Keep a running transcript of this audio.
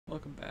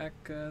Welcome back.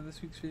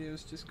 This week's video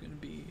is just going to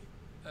be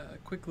a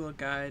quick little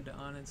guide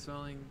on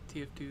installing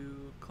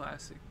TF2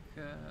 Classic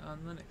on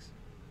Linux.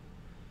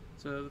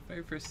 So the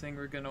very first thing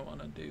we're going to want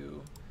to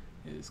do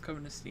is come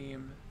into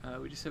Steam.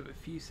 We just have a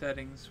few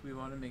settings we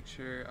want to make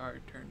sure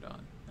are turned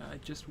on.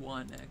 Just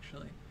one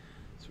actually.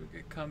 So we're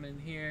going to come in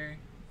here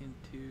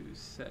into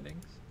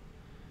settings.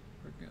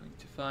 We're going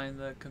to find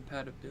the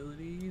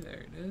compatibility.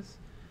 There it is.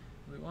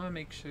 We want to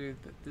make sure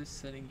that this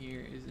setting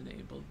here is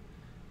enabled.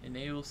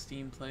 Enable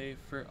Steam Play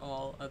for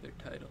all other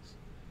titles.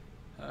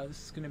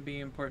 This is going to be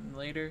important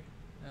later.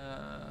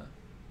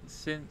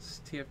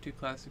 Since TF2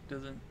 Classic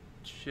doesn't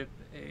ship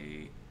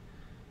a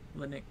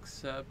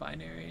Linux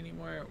binary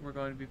anymore, we're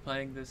going to be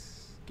playing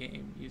this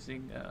game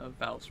using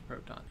Valve's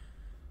Proton.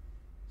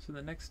 So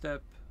the next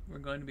step, we're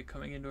going to be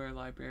coming into our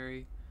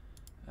library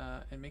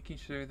and making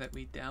sure that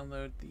we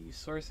download the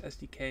Source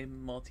SDK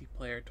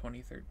Multiplayer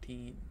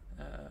 2013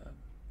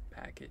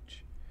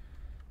 package.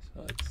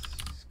 So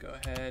let's go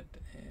ahead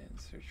and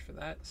search for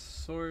that.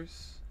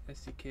 Source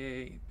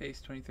SDK base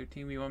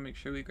 2013. We want to make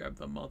sure we grab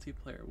the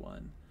multiplayer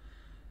one,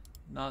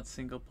 not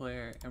single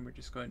player, and we're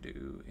just going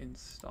to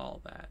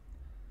install that.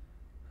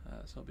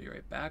 So I'll be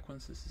right back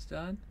once this is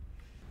done.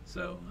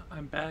 So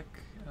I'm back.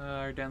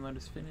 Our download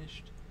is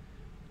finished.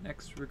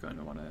 Next we're going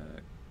to want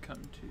to come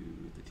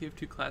to the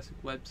TF2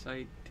 Classic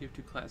website,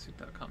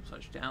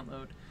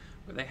 tf2classic.com/download,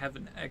 where they have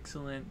an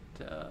excellent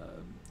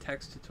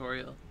text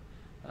tutorial.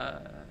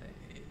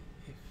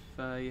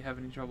 If you have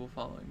any trouble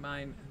following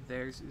mine,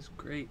 theirs is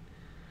great.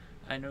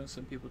 I know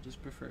some people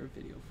just prefer a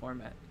video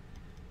format.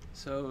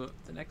 So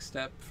the next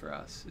step for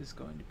us is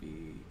going to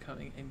be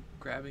coming and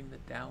grabbing the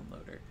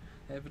downloader.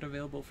 They have it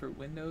available for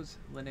Windows,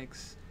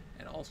 Linux,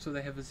 and also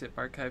they have a zip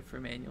archive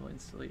for manual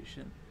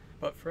installation.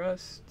 But for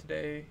us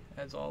today,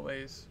 as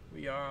always,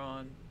 we are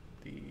on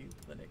the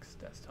Linux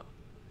desktop.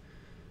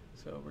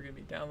 So we're going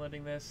to be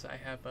downloading this. I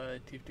have a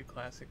TF2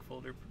 Classic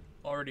folder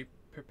already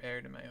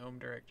prepared in my home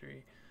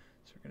directory.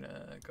 So we're going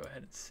to go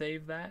ahead and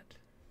save that.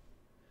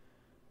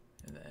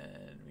 And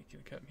then we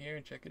can come here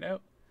and check it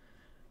out.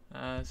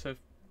 So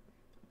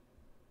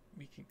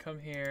we can come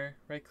here,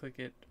 right click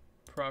it,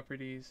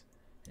 properties,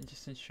 and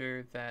just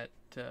ensure that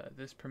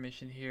this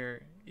permission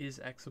here is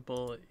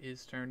exable,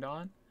 is turned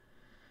on.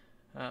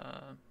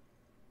 And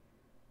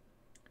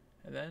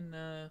then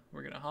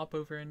we're going to hop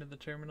over into the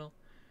terminal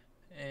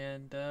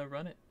and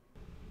run it.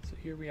 So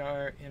here we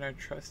are in our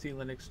trusty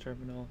Linux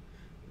terminal.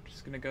 We're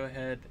just going to go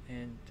ahead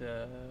and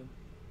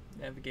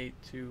navigate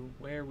to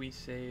where we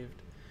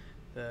saved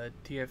the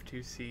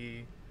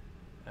TF2C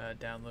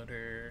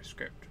downloader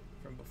script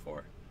from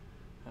before.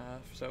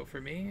 So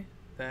for me,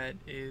 that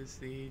is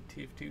the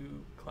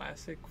TF2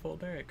 Classic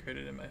folder I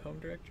created in my home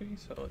directory.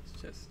 So let's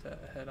just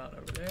head on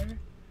over there.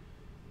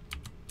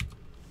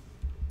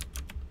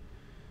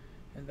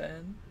 And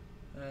then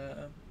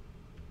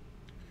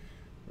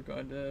we're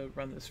going to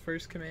run this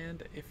first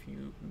command. If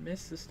you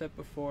missed the step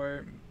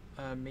before,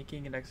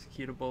 making it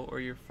executable,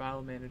 or your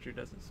file manager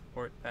doesn't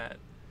support that,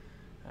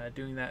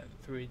 doing that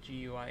through a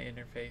GUI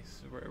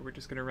interface, we're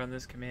just going to run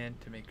this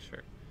command to make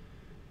sure.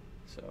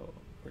 So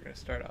we're going to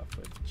start off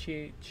with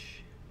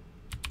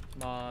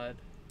chmod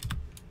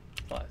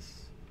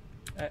plus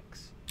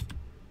x,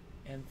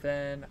 and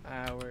then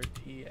our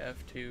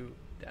TF2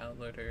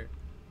 downloader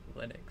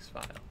Linux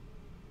file.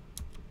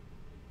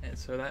 And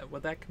so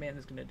what that command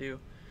is going to do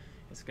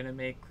is going to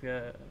make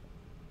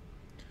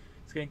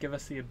it's going to give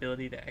us the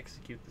ability to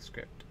execute the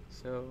script.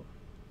 So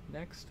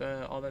next,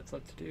 all that's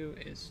left to do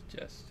is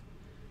just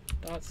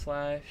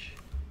 //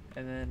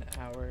 and then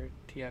our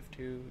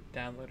TF2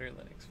 downloader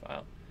Linux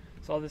file.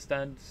 So all this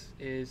does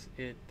is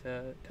it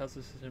tells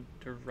the system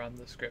to run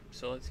the script.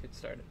 So let's get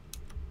started.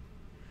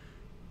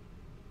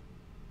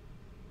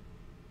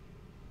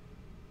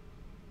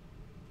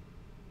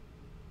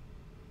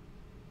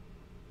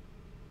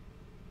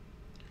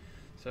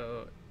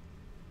 So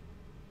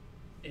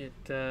it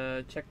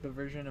checked the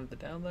version of the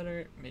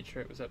downloader, made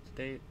sure it was up to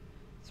date.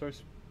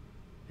 It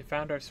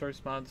found our source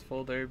mods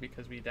folder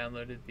because we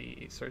downloaded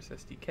the Source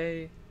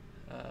SDK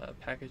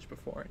package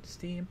before in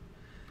Steam,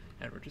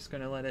 and we're just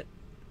going to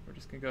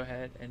go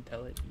ahead and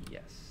tell it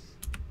yes.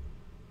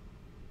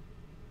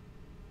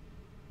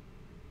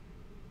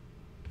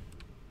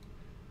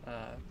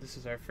 This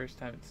is our first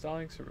time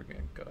installing, so we're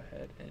going to go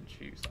ahead and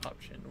choose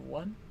option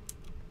 1.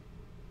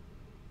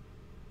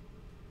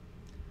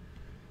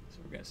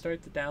 We're going to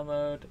start the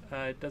download.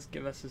 It does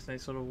give us this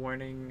nice little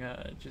warning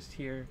just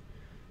here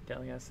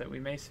telling us that we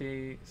may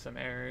see some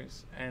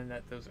errors and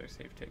that those are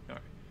safe to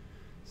ignore.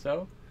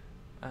 So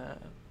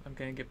I'm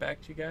going to get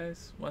back to you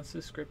guys once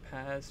the script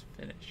has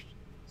finished.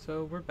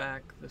 So we're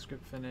back, the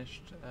script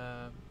finished.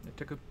 It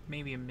took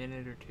maybe a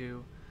minute or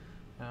two.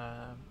 You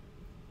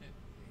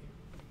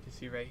can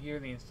see right here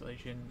the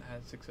installation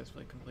has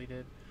successfully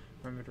completed.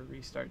 Remember to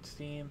restart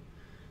Steam.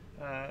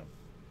 So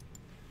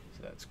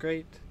that's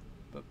great.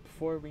 But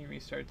before we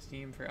restart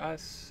Steam, for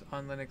us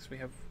on Linux, we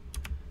have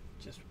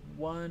just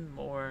one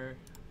more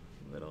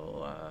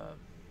little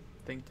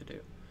thing to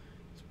do.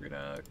 So we're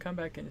going to come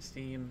back into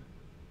Steam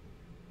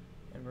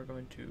and we're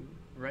going to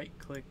right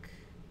click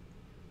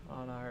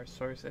on our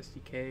Source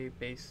SDK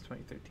base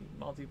 2013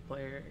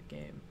 multiplayer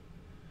game,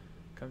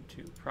 come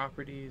to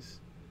properties,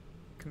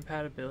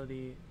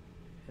 compatibility,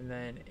 and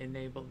then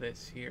enable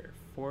this here,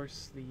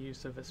 force the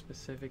use of a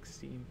specific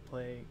Steam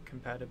Play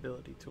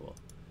compatibility tool.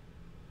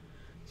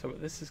 So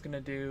what this is going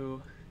to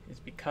do is,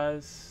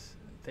 because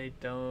they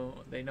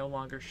no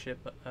longer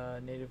ship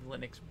a native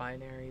Linux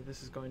binary,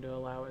 this is going to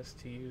allow us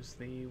to use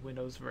the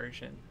Windows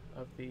version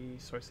of the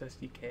Source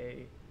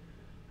SDK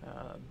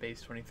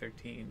base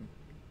 2013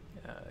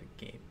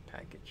 game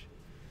package.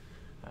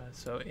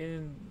 So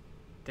in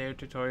their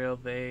tutorial,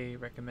 they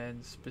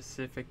recommend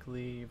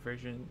specifically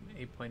version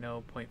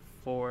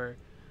 8.0.4.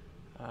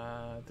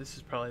 This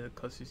is probably the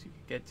closest you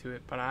could get to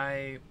it, but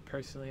I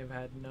personally have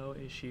had no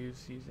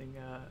issues using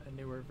a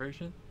newer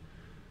version.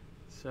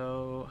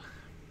 So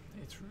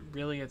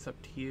it's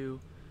up to you.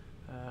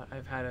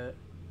 I've had a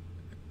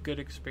good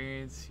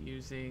experience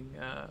using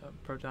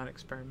Proton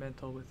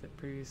Experimental with it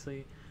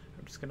previously.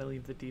 I'm just going to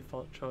leave the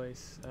default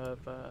choice of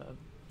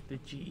the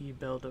GE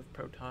build of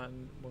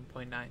Proton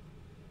 1.9.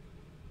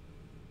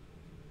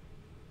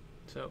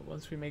 So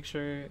once we make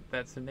sure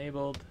that's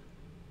enabled,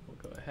 we'll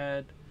go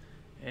ahead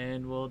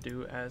and we'll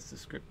do as the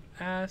script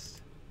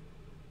asked,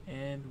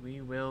 and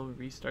we will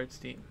restart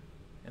Steam.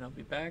 And I'll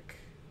be back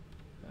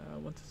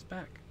once it's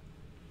back.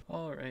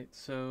 Alright,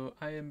 so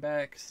I am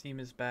back, Steam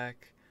is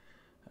back,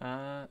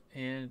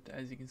 and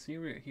as you can see,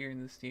 we're here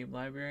in the Steam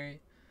library.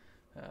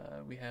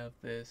 We have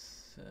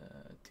this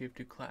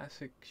TF2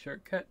 Classic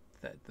shortcut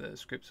that the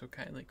script so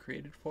kindly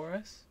created for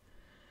us.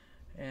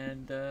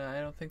 And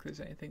I don't think there's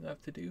anything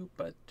left to do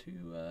but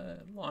to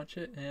launch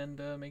it and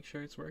make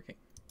sure it's working.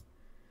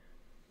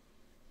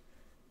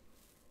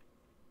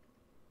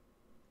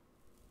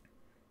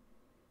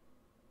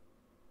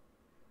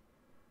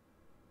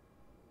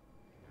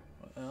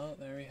 Well,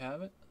 there we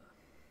have it.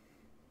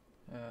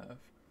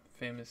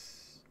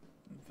 Famous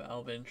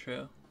Valve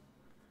intro.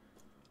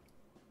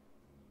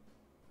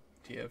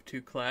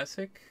 TF2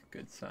 Classic,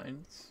 good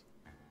signs.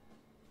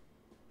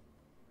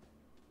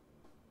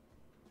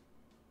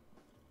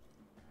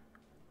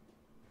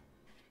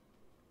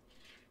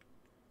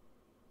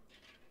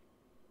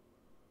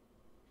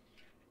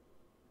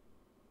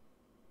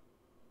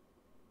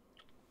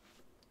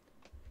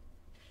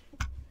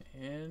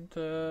 And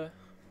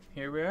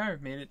here we are,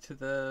 made it to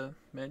the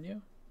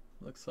menu.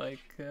 Looks like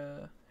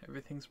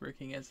everything's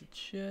working as it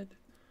should.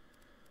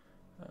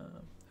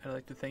 I'd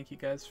like to thank you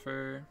guys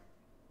for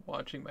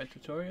watching my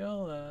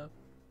tutorial.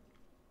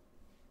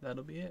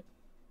 That'll be it.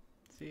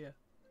 See ya.